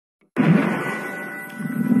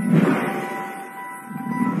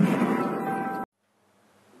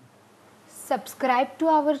Subscribe to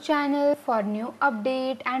our channel for new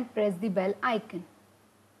update and press the bell icon.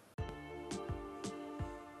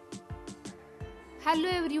 Hello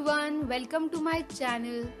everyone, welcome to my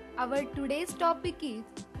channel. Our today's topic is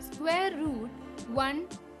square root 1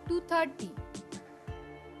 to 30.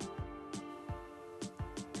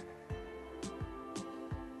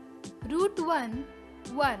 Root 1,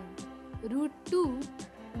 1. Root 2,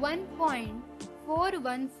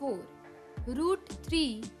 1.414. Root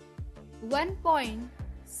 3,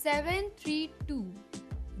 1.732.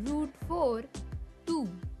 Root 4, 2.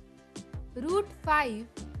 Root 5,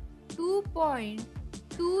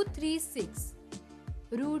 2.236.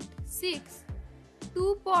 Root 6,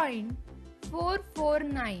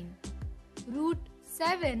 2.449. Root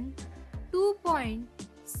 7,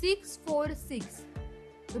 2.646.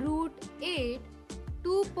 Root 8,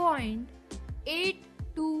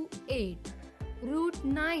 2.828. Root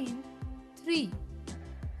 9, 3.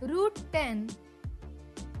 Root 10,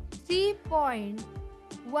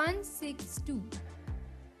 3.162.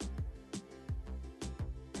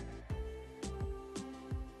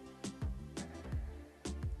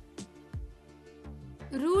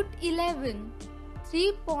 Root 11,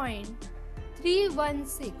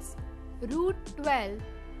 3.316. Root 12,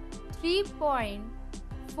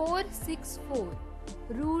 3.464.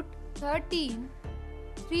 Root 13,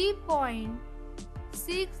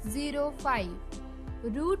 3.605.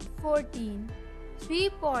 Root 14,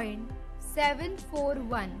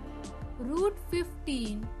 3.741. Root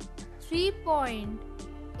 15,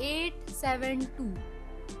 3.872.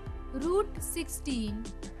 Root 16,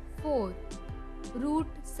 4. Root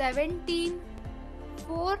 17,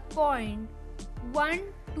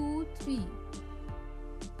 4.123.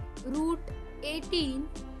 Root 18,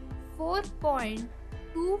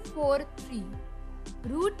 4.243.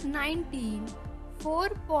 Root 19,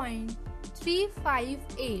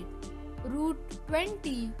 4.358. Root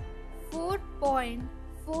 20,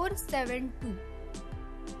 4.472.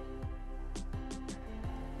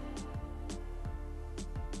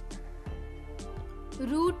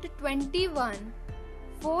 Root 21,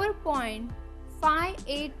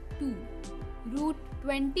 4.582. Root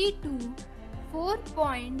 22,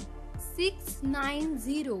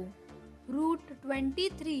 4.690. Root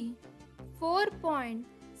 23,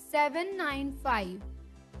 4.795.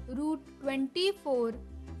 Root 24,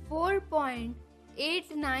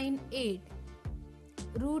 4.898.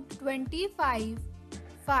 Root 25,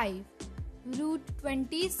 5. Root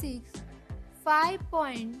 26,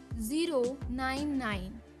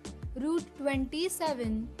 5.099. Root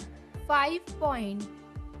 27,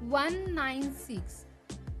 5.196.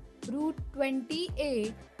 Root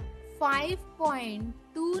 28,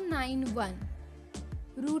 5.291.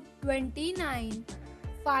 Root 29,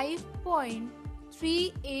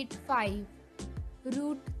 5.385.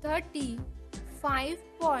 Root 30,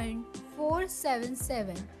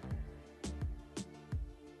 5.477.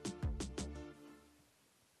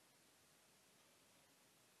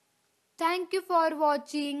 Thank you for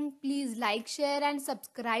watching. Please like, share and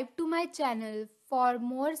subscribe to my channel for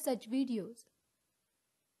more such videos.